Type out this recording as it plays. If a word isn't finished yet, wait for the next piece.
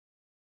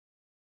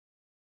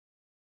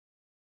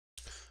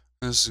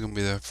This is gonna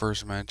be the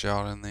first match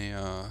out in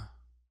the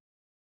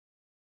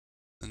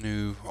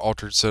new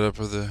altered setup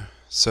of the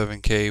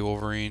 7K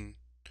Wolverine.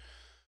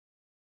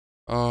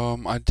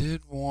 I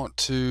did want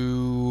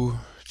to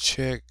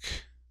check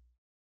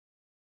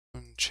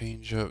and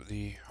change up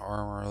the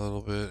armor a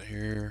little bit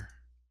here.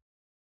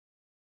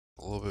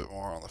 A little bit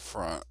more on the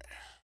front.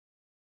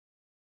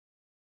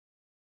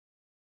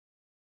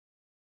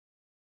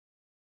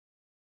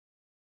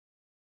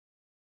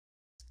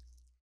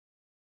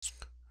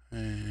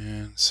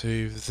 And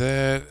save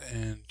that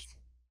and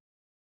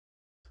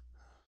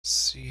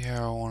see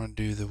how I want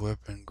to do the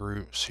weapon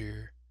groups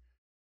here.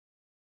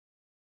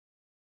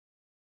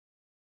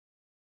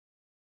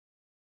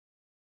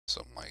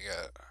 Something like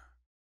that.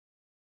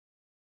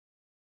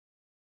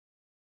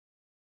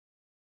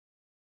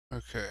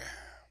 Okay.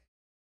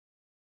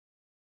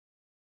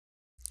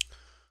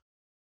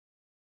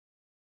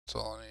 That's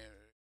all I need.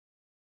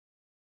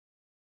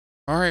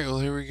 Alright, well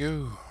here we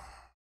go.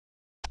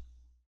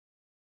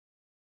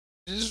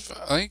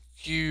 Thank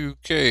you,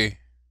 okay.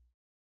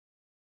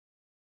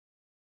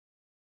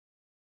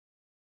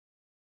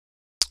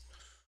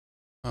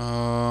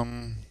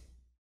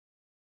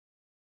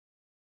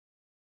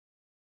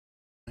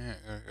 Yeah,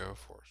 gotta go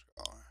for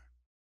Scholar.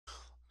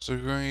 So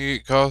we're gonna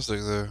get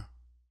Caustic though.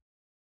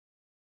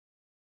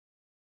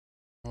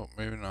 Oh,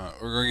 maybe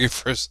not. We're gonna get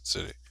Frozen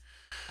City.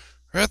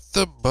 At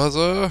the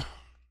buzzer.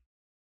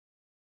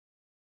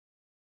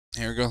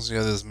 Here we're gonna see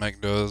how this mech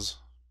does.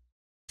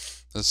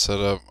 This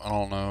setup, I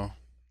don't know.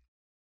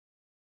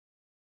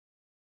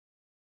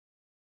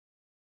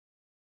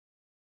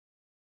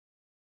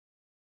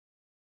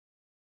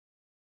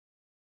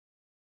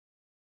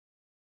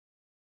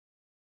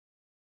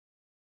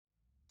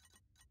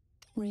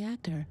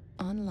 Reactor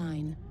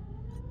online.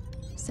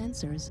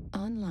 Sensors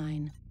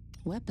online.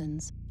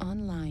 Weapons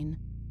online.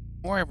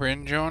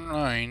 Weapons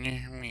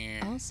online.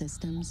 All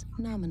systems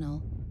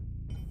nominal.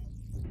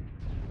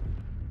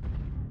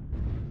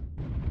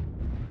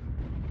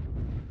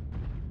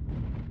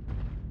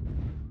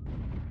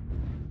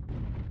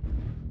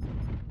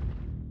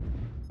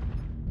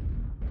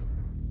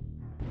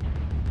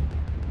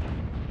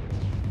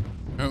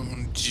 Oh,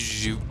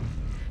 shoot.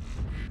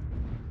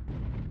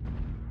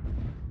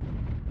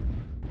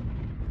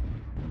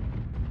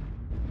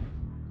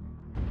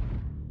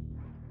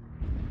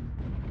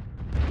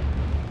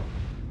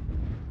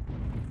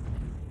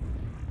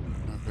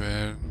 Not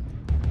bad.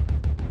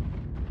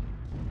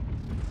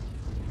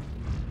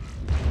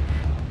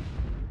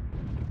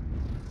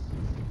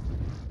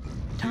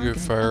 Good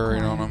fire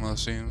rate on them, it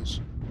seems.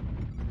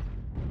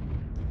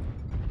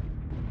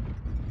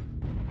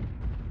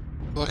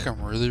 I feel like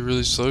I'm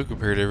really slow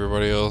compared to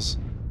everybody else.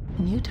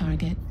 New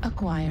target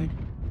acquired.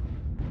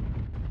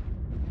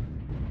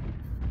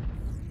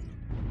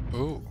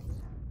 Oh.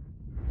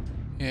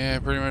 Yeah,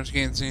 pretty much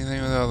can't see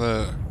anything without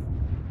that.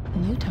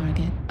 New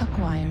target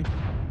acquired.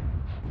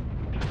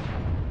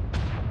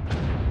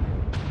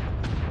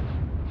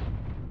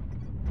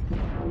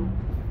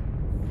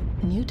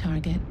 New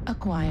target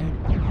acquired.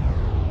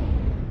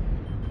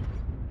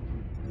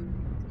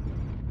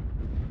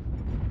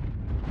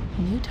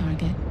 New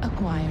target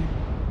acquired.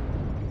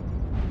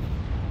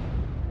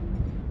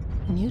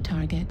 New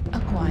target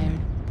acquired.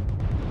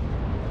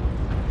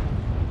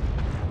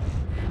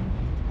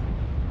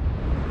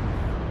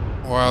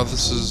 Wow,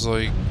 this is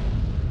like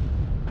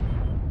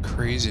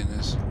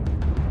craziness.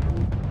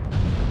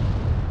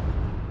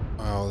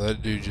 Wow,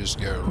 that dude just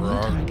got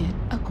rocked. New target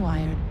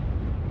acquired.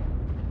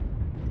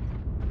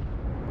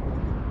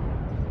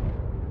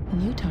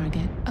 New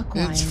target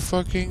acquired. It's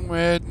fucking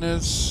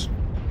madness.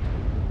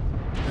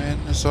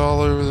 Madness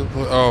all over the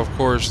place. Oh, of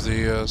course,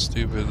 the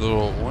stupid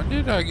little... When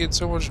did I get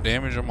so much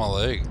damage on my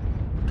leg?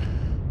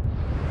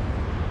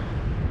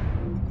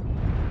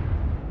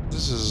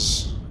 This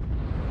is...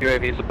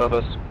 UAV's above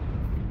us.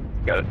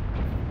 Got it.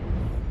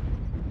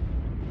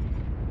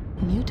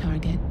 New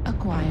target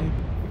acquired.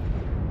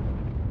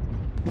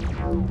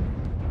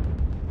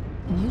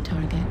 New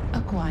target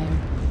acquired.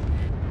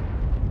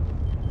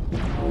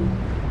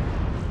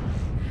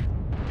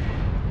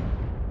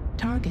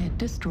 Target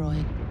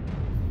destroyed.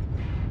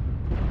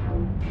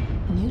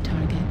 New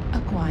target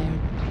acquired.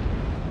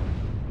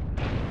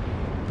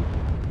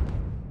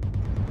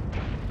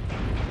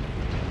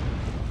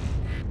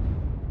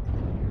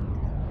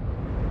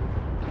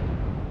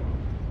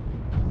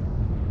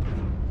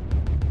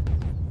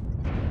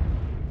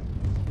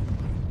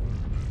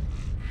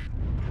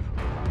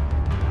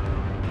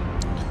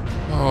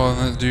 Oh,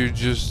 and that dude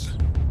just...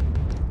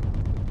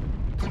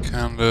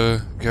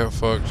 kinda got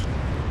fucked.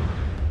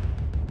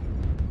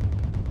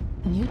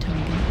 New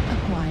target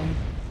acquired.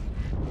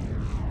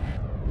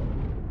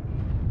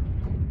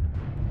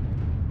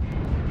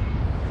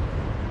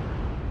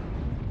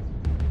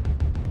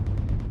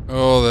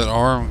 Oh, that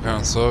arm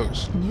kinda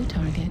sucks. New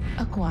target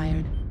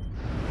acquired.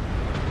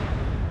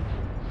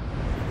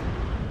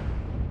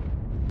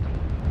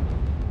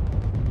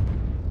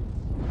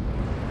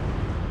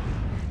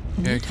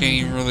 Yeah, I can't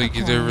even really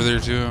get over there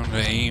to him to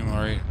aim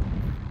right.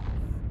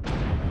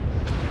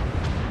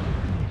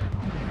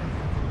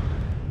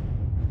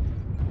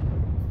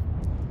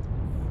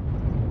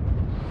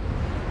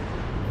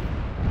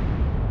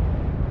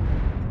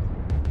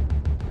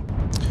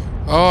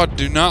 Oh, I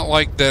do not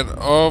like that.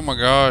 Oh my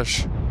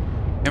gosh.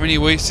 How many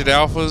wasted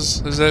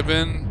alphas has that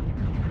been?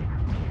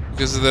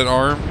 Because of that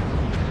arm?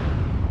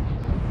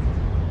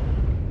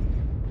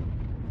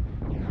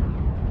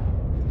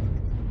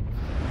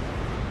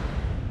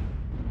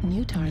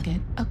 New target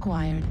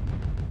acquired.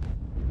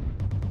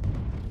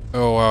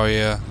 Oh wow,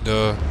 yeah.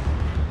 Duh.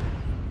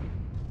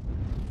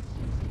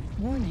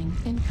 Warning,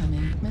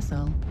 incoming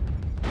missile.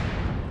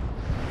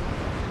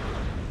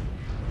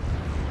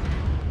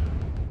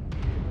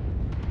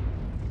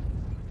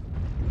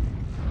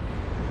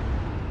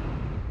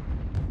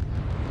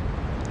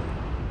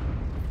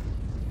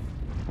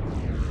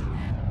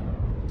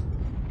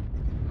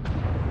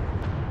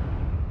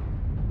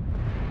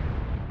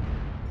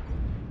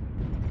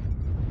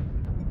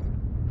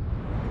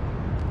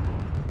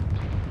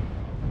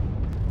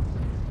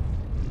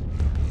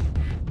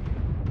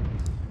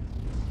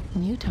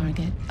 New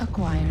target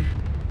acquired.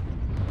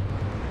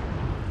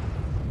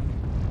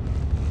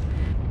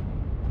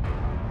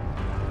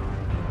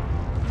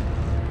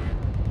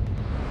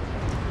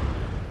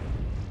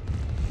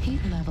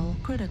 Heat level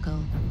critical.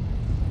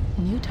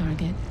 New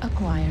target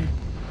acquired.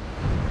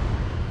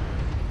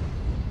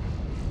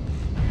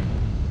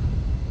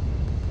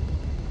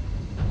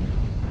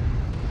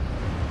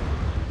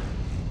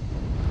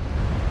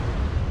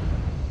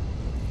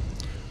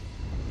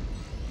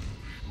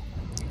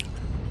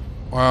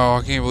 Wow,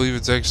 I can't believe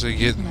it's actually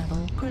Heat getting...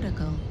 level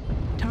critical.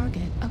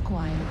 Target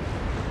acquired.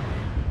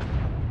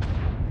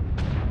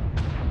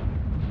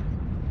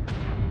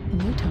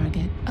 New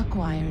target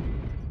acquired.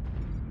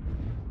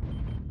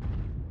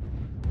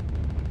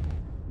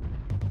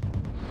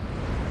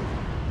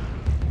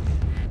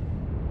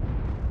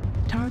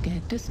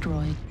 Target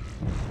destroyed.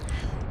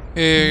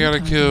 Hey, I New got a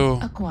target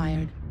kill.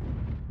 acquired.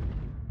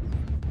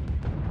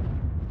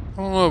 I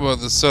don't know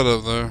about the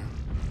setup though.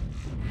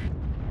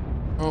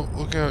 Oh,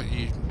 look out,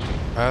 you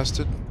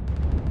bastard.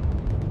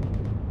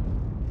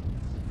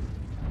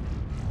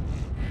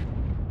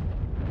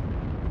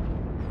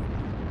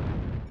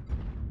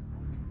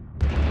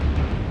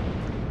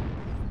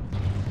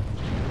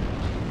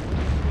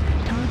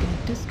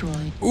 Target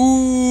destroyed.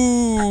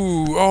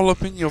 Ooh, all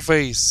up in your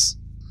face.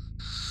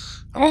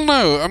 I don't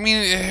know. I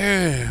mean,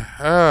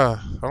 I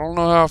don't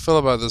know how I feel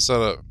about this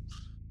setup.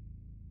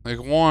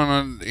 Like,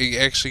 one, it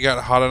actually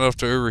got hot enough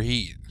to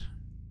overheat.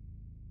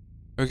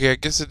 Okay, I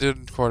guess it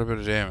did quite a bit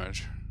of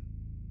damage.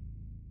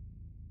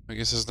 I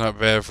guess it's not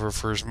bad for a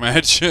first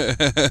match.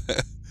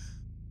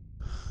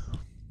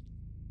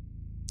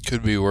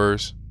 Could be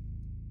worse.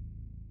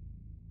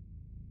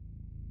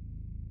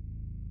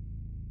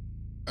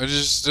 I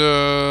just,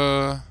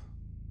 I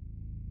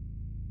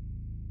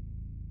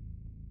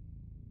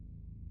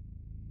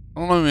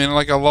don't know, man.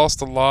 Like, I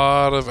lost a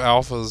lot of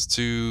alphas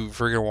to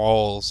friggin'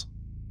 walls.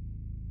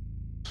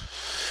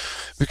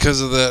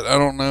 Because of that, I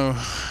don't know.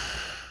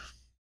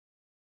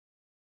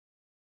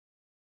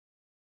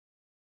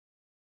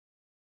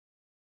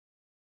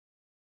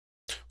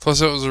 Plus,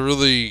 it was a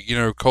really,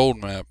 cold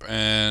map,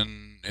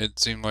 and it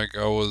seemed like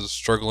I was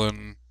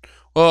struggling.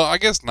 Well, I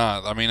guess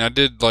not. I mean, I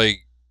did, like,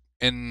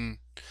 in...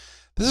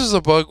 This is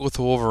a bug with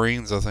the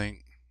Wolverines, I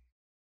think.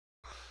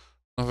 I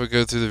don't know if I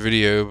go through the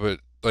video, but,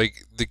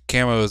 like, the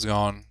camo is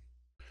gone.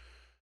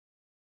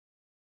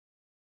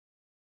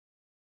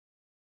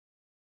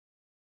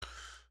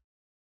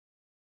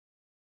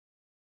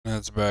 And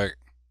it's back.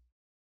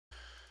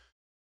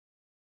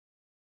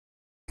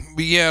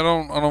 But yeah, I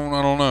don't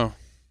know.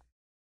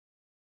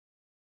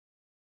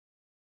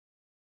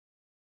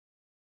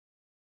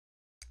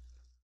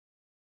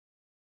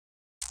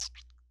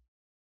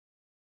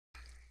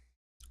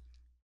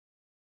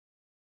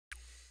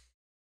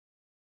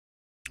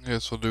 I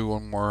guess we'll do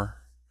one more.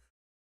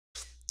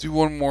 Do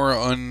one more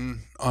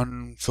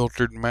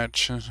unfiltered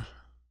match. We're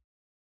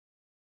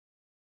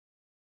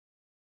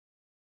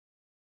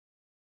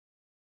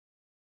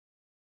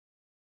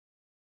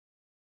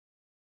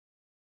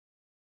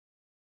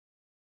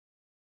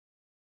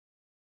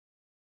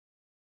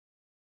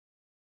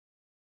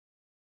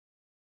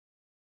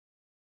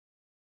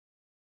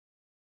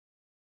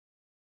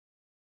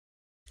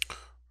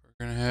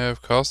gonna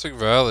have Caustic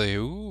Valley.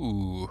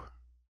 Ooh.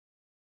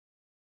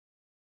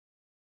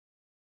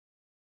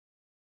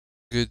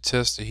 Good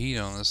test of heat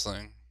on this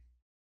thing.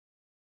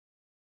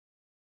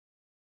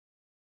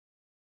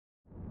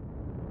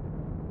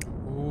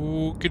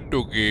 Okie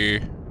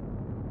dokie.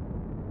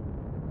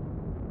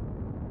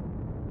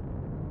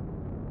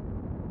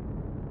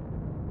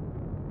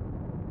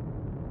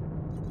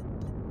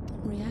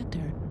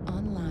 Reactor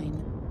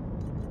online.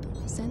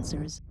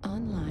 Sensors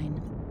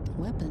online.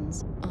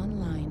 Weapons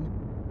online.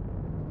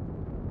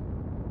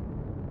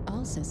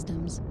 All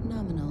systems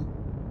nominal.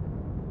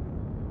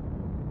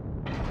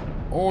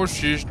 All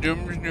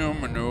systems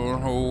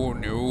nominal. Oh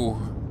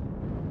no.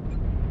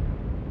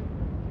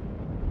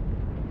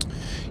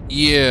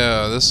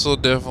 Yeah, this will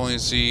definitely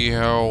see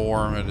how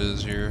warm it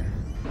is here.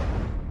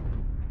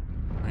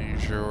 I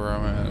ain't sure where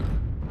I'm at.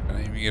 Can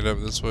I even get up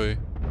this way?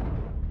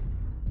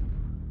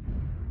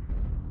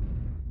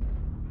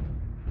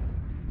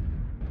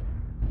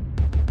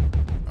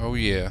 Oh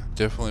yeah,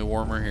 definitely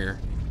warmer here.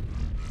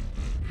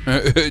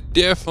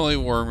 Definitely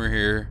warmer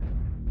here.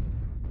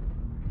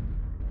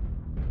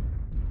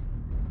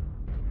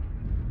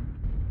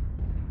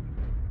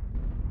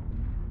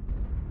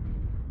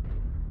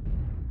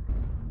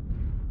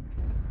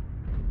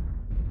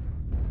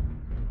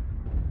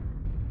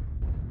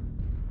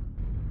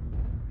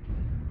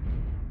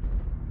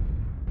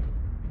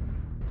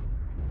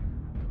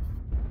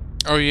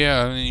 Oh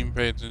yeah, I didn't even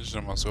pay attention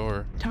to my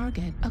score.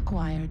 Target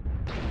acquired.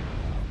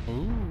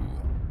 Ooh.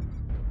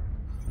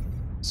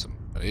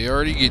 Somebody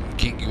already getting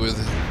kinky with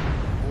it.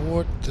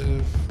 What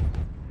the...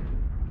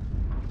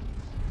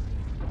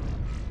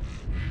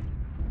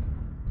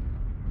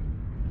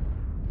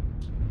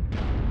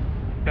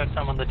 Got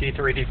some on the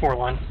D3, D4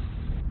 line.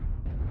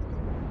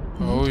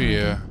 Oh New target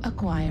yeah.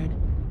 acquired.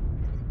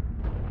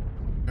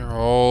 They're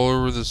all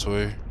over this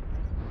way.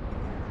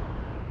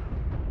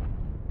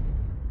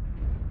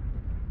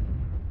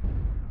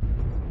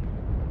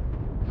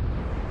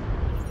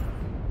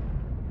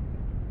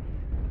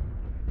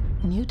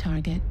 New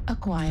target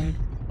acquired.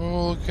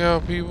 Oh, look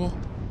out, people.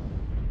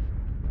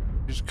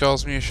 Just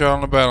cost me a shot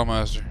on the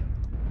Battlemaster.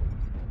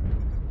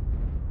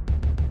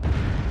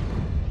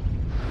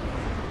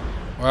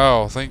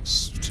 Wow,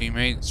 thanks,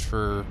 teammates,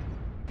 for...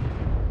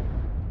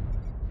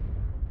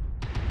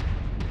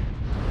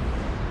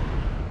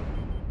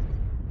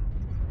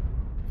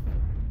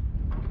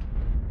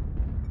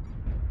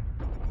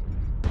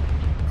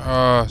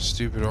 Ah,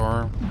 stupid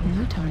arm.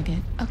 New target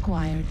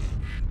acquired.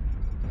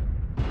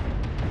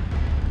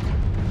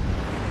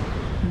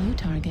 New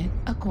target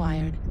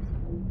acquired.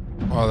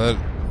 Wow, that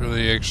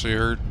really actually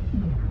hurt.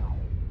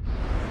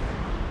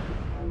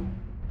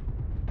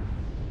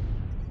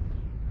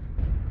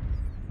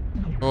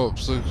 Oh,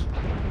 so...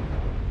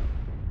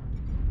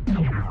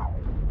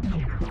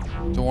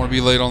 Don't want to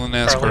be late on the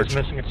NASCAR. Charlie's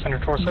missing its center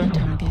torso. New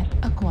target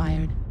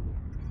acquired.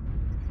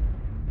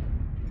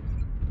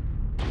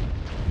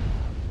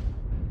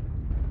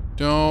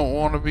 Don't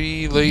want to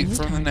be late New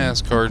from the target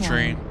NASCAR acquired.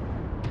 train.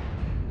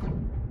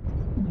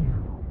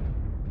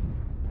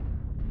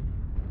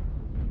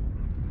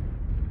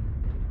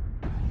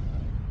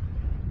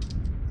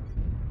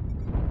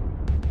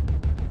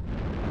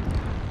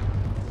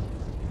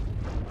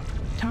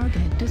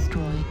 Target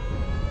destroyed.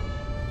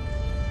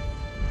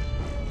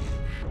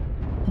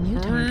 New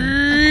target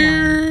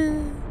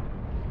acquired.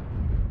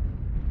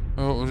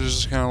 Oh, it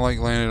just kind of like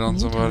landed on New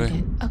somebody.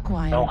 target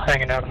acquired. All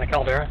hanging out in the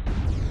caldera.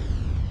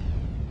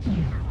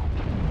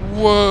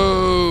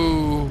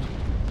 Whoa!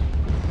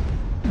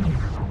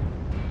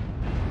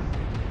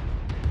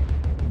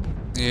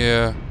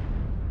 Yeah.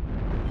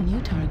 New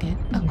target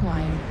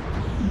acquired.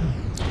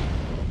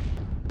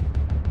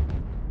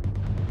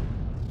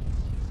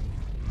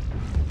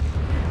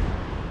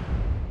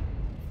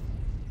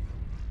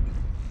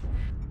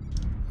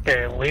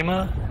 Okay,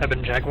 Lima,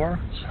 Eben Jaguar,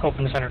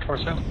 open center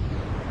torso.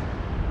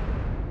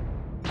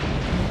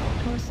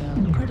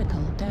 Torso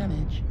critical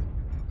damage.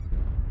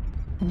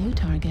 New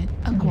target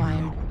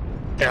acquired.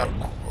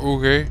 Down.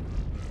 Okay.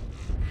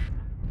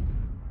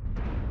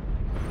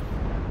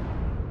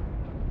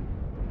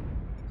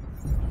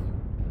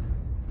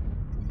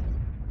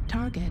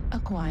 Target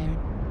acquired.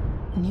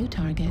 New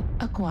target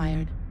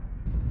acquired.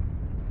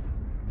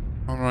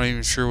 I'm not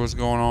even sure what's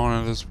going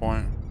on at this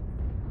point.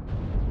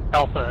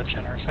 Alpha,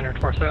 center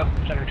torso,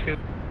 center 2.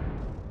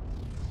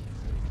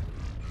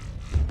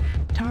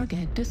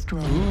 Target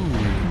destroyed.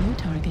 Ooh. New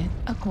target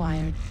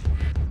acquired.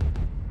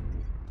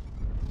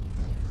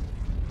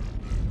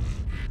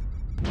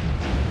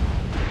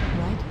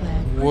 Right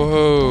leg. critical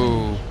Whoa.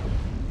 damage.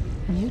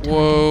 New target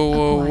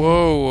Whoa, acquired.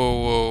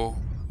 whoa.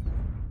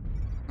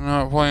 I'm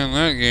not playing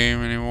that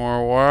game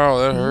anymore. Wow,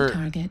 that New hurt.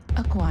 target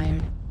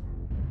acquired.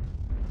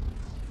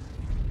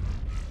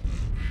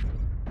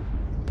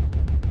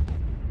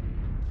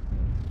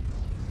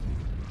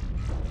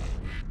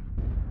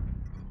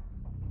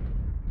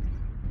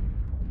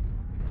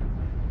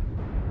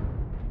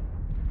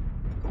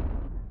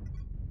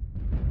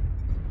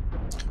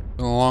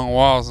 Been a long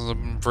while since I've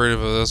been afraid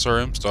of a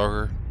SRM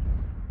stalker.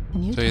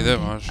 New Tell you that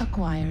target much.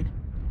 acquired.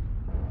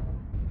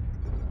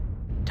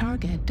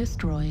 Target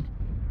destroyed.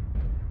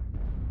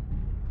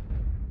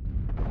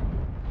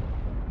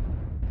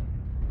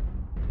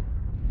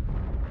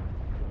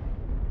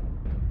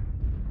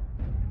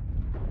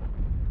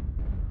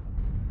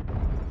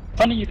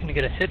 Funny you can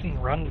get a hit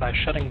and run by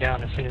shutting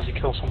down as soon as you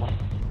kill someone.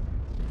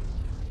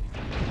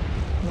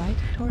 Right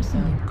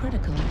torso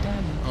critical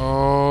damage.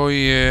 Oh,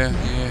 yeah,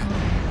 Left yeah.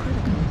 arm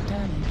critical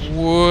damage.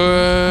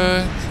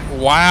 What?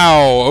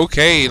 Wow,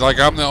 okay, like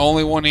I'm the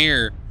only one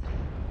here.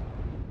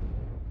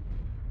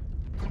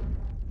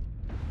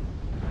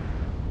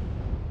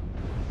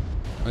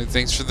 Like,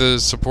 thanks for the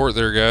support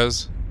there,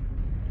 guys.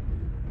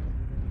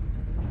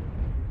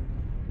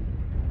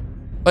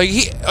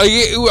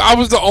 I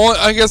was the only,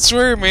 like, I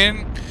swear,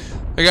 man.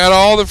 I got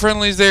all the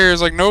friendlies there.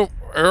 It's like, nope,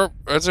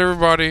 that's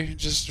everybody.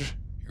 Just,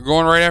 you're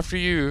going right after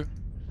you.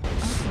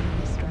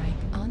 Artillery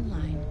strike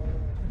online.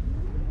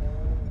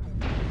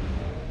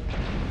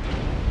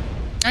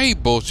 I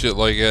hate bullshit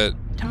like that.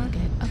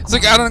 Target acquired.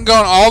 It's like I done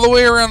gone all the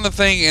way around the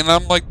thing, and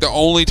I'm like the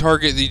only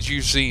target that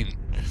you've seen.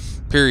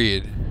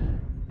 Period.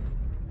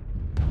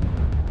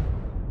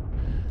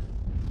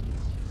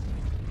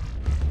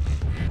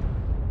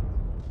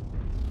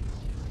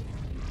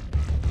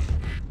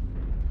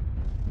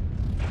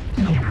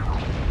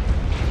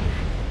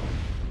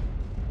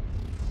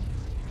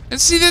 And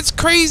see, that's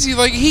crazy.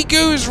 Like, he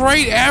goes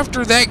right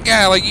after that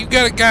guy. Like, you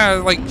got a guy,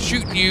 like,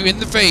 shooting you in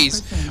the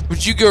face,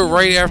 but you go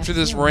right after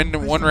this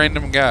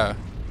random guy.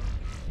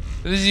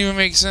 That doesn't even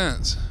make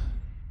sense.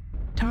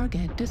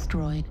 Target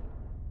destroyed.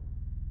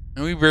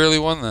 And we barely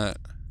won that.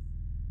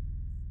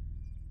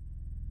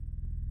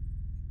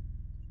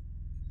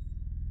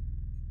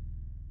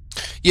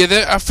 Yeah,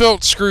 that I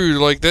felt screwed.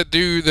 Like, that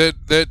dude,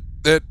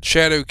 that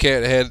Shadow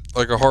Cat had,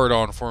 like, a hard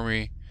on for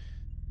me.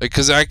 Like,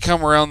 cause I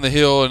come around the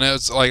hill and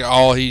that's like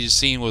all he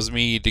seen was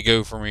me to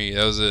go for me.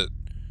 That was it.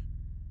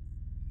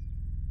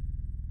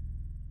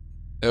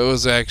 It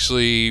was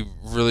actually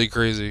really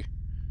crazy.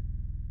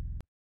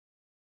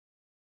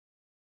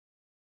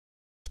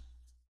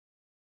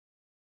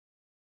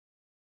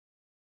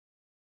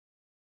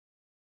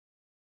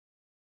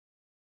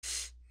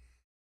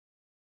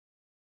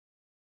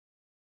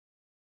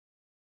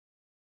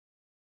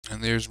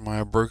 And there's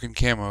my broken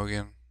camo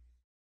again.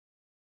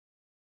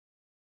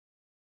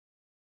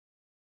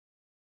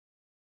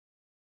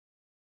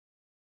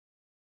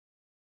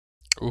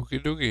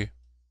 Okie dokie.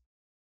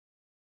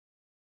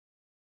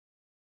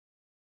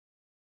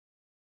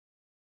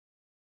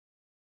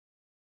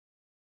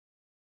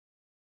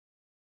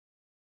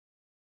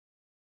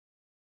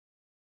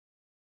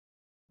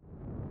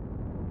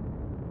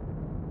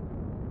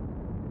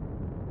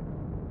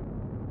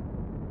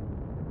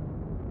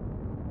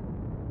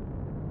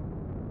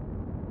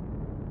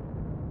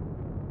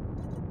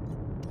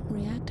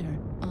 Reactor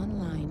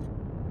online.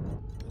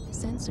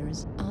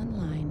 Sensors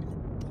online.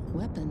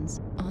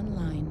 Weapons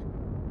online.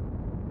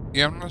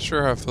 Yeah, I'm not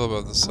sure how I feel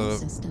about this All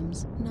setup.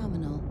 systems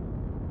nominal.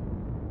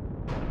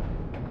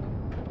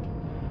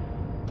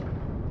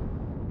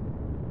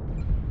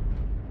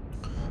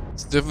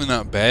 It's definitely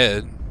not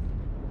bad.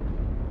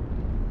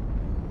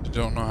 I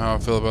don't know how I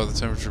feel about the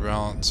temperature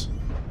balance.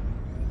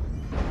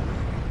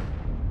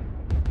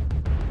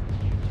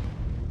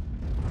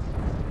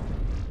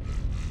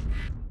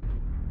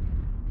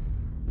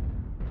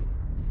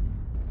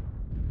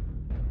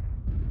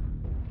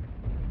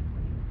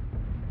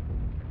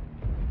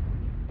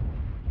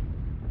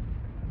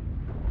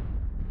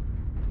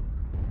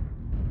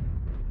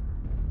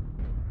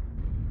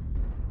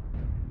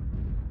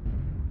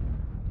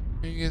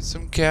 Can you get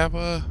some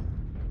Kappa?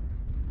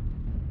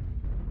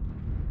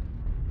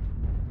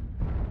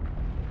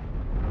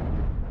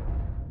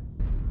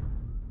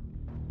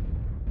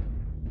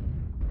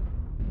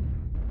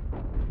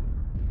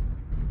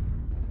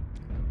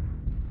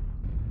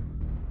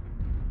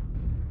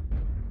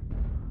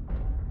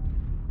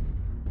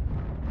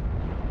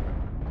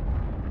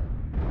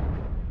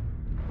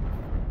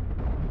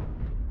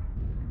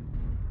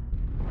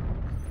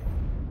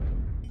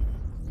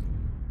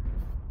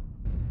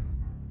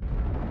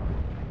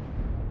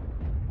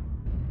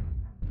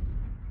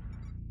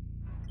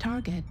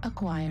 Target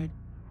acquired.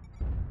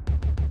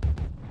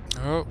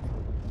 Oh.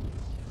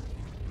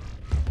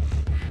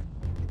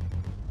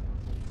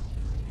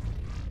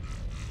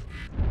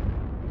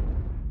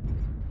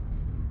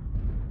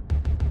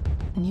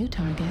 New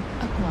target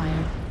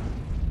acquired.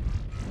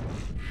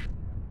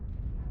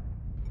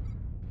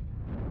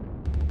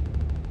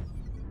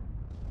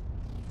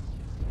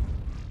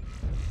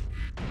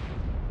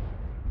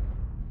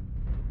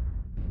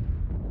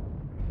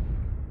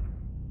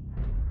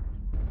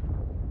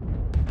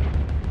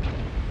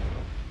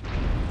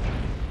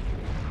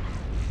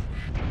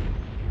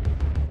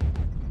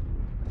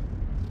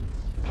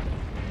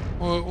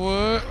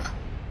 What?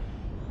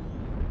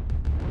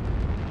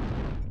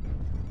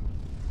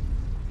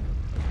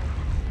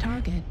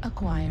 Target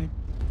acquired.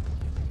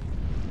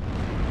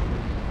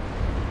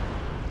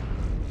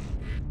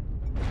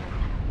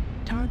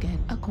 Target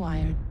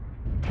acquired.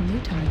 New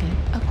target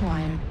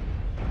acquired.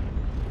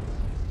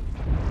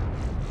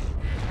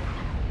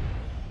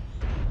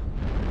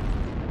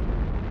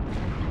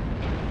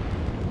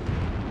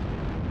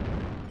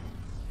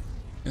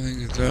 I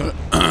think it's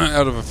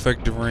out of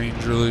effective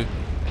range, really.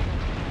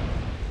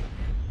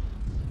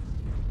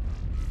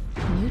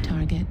 New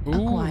target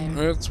acquired.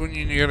 That's when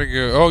you gotta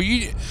go. Oh,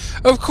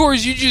 of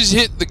course, you just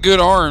hit the good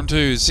arm,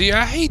 too. See,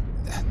 I hate...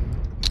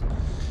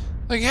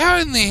 Like, how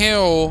in the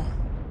hell...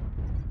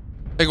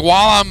 Like,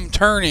 while I'm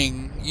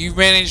turning, you've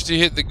managed to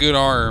hit the good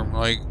arm,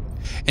 like,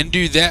 and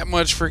do that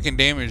much freaking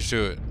damage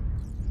to it.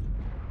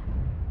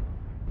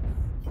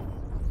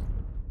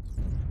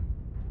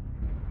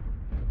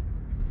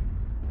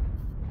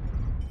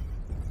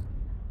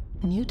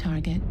 New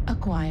target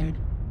acquired.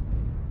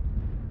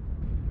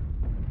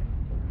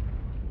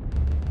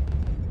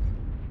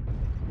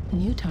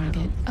 New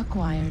target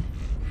acquired.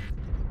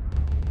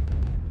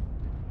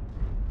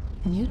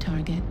 New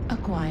target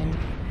acquired.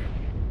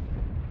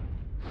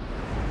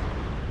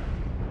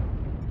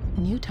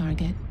 New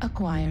target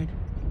acquired.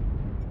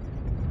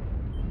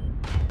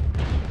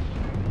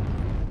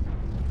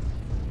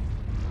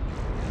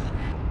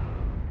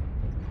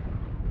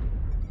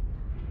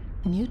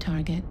 New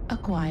target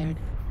acquired.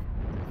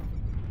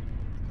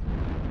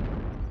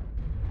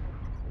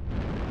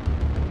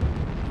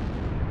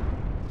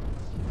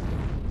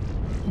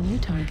 New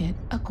target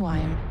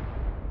acquired.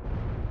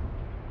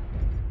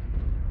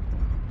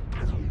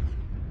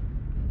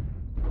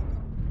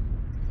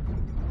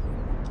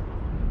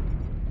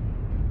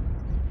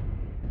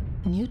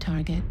 New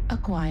target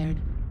acquired.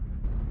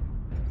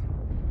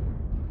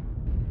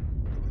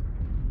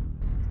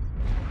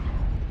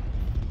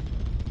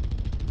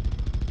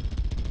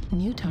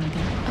 New target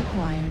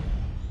acquired.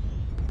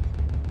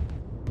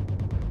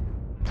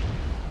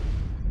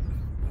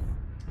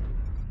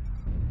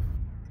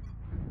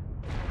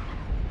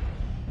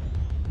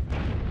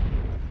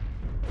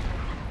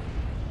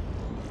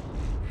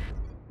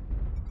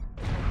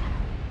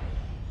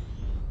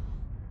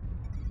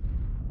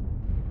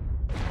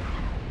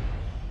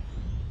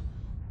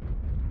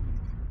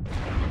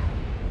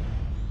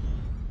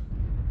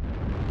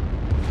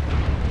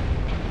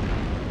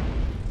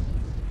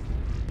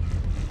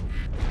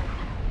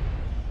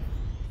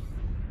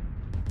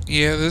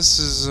 Yeah, this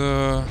is,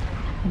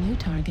 New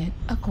target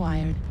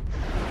acquired.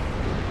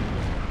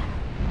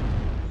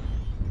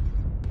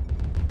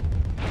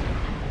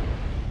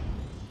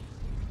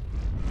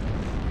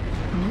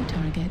 New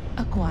target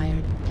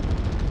acquired.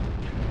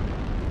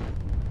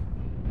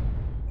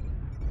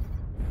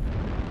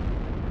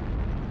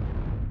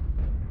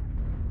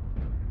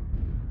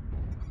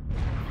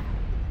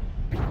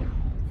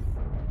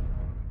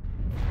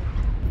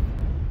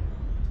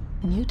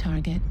 New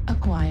target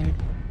acquired.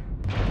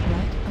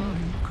 Right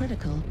arm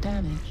critical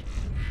damage.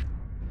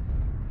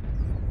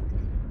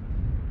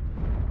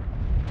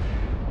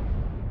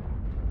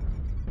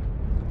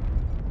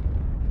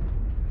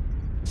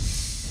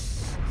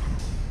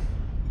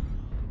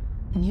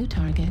 New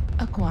target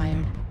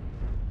acquired.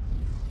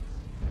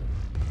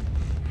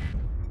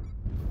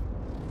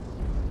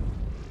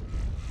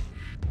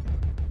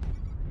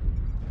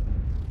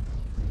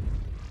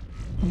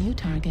 New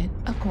target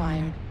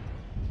acquired.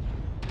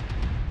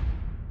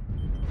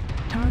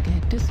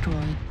 Target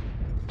destroyed.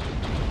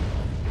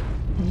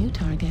 New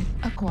target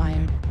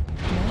acquired.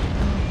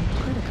 Left arm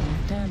critical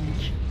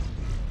damage.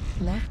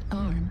 Left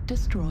arm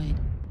destroyed.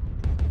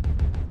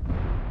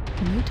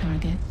 New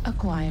target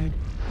acquired.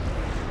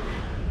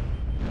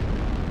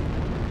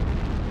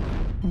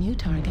 New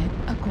target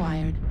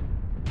acquired.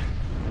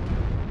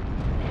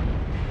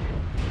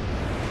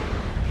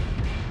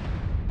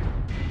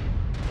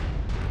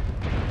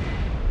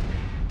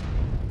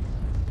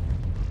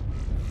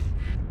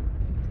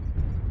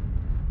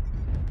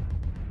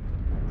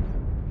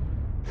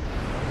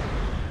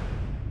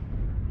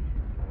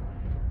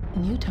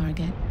 New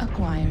target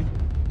acquired.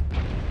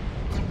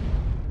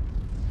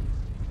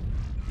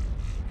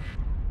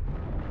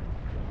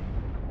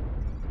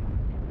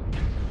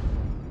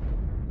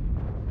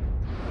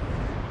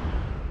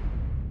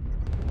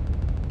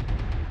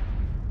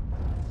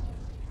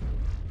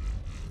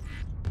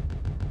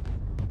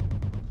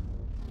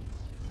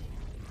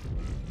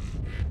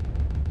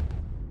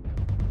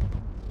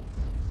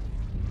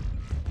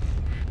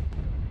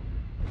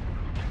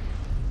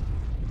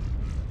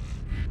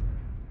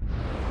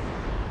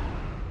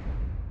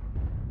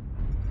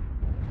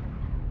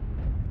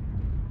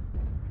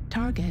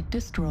 Target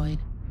destroyed.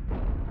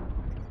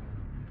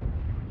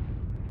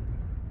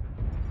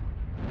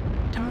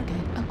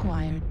 Target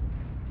acquired.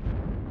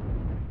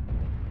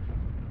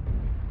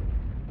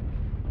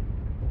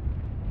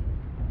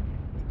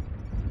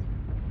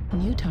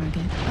 New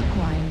target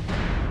acquired.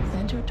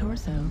 Center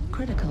torso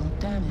critical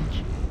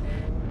damage.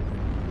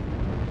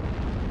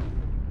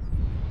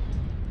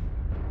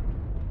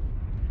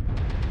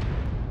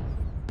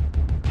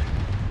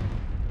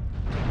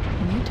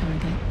 New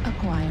target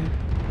acquired.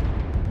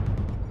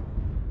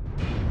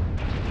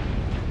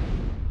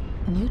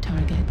 New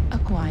target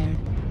acquired.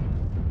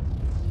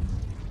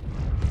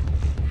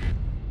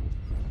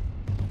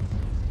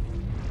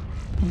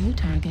 New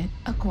target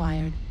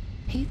acquired.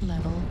 Heat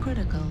level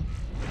critical.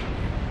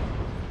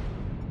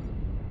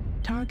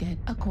 Target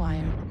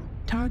acquired.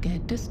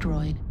 Target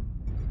destroyed.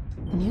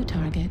 New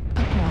target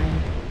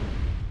acquired.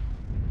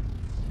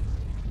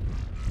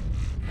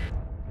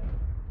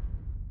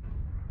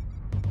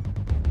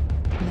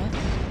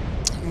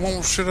 Left.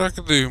 more shit I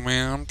could do,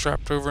 man. I'm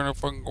trapped over in a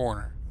fucking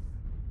corner.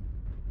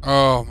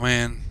 Oh,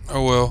 man.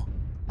 Oh, well.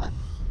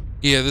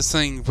 Yeah, this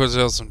thing puts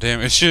out some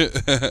damage.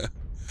 But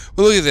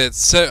look at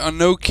that.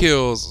 No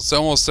kills. It's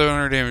almost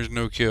 700 damage,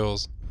 no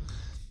kills.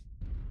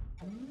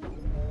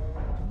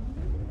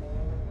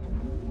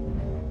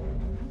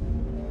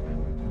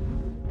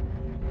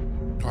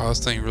 Wow,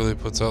 this thing really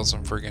puts out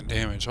some freaking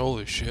damage.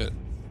 Holy shit.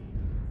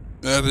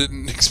 I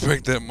didn't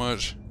expect that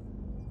much.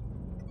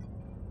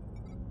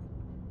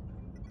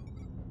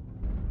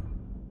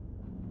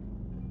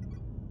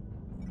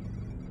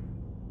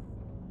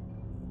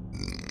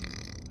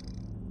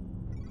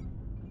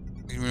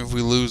 Even if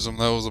we lose them,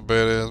 that was a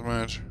badass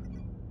match.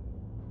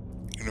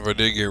 Even if I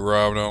did get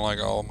robbed on like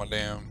all of my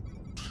damn...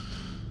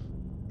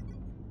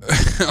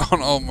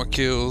 on all my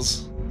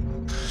kills.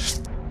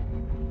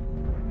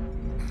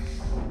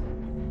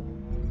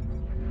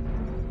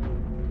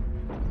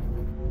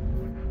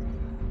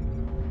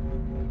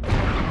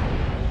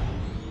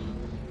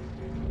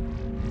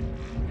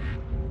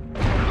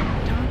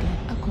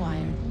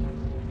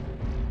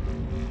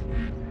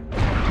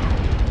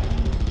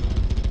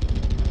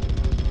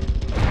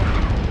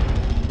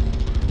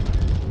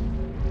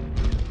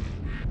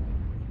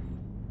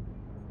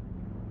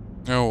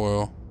 Oh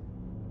well.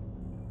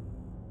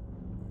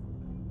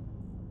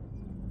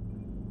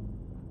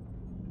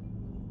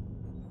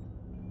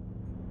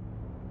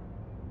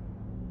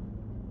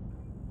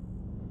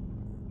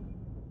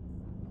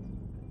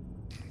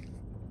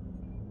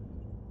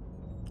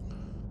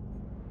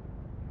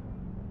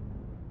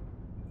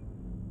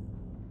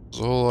 There's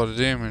a whole lot of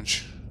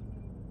damage.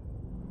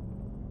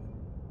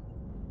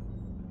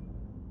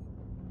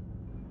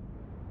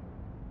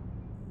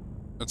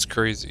 That's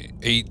crazy.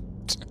 8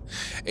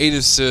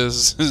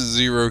 assists,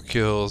 0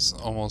 kills,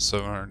 almost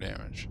 700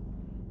 damage.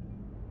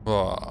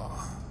 Wow.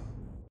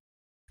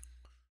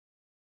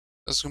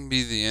 That's gonna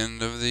be the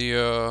end of the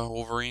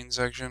Wolverine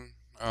section.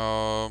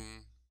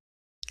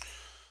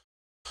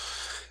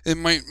 It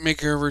might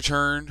make a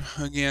return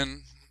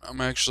again.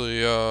 I'm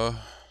actually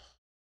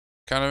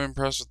kind of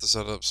impressed with the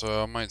setup,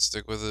 so I might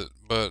stick with it.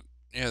 But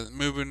yeah,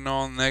 moving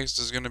on next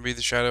is gonna be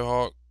the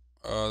Shadowhawk,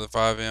 the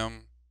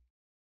 5M.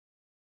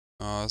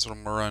 That's what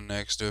I'm gonna run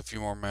next. Do a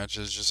few more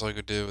matches, just like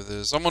I did with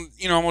this. I'm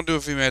gonna do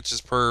a few matches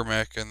per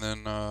mech, and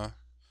then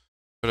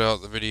put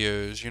out the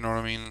videos. You know what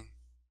I mean?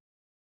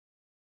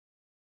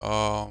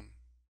 I'm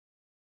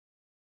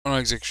not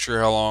exactly sure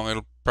how long.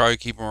 It'll probably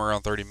keep them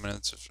around 30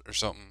 minutes or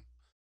something.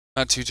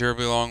 Not too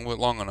terribly long, but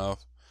long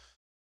enough.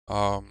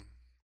 I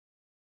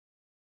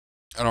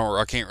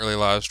can't really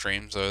live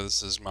stream, so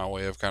this is my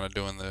way of kind of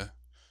doing the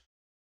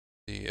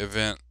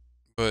event.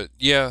 But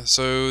yeah,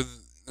 so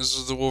this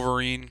is the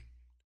Wolverine,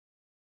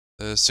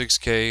 the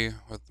 6K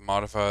with the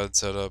modified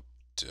setup,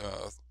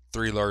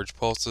 3 large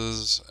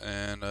pulses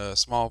and a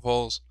small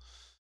pulse.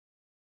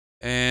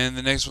 And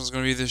the next one's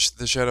gonna be the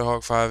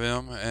Shadowhawk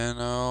 5M, and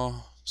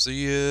I'll see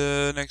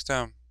you next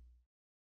time.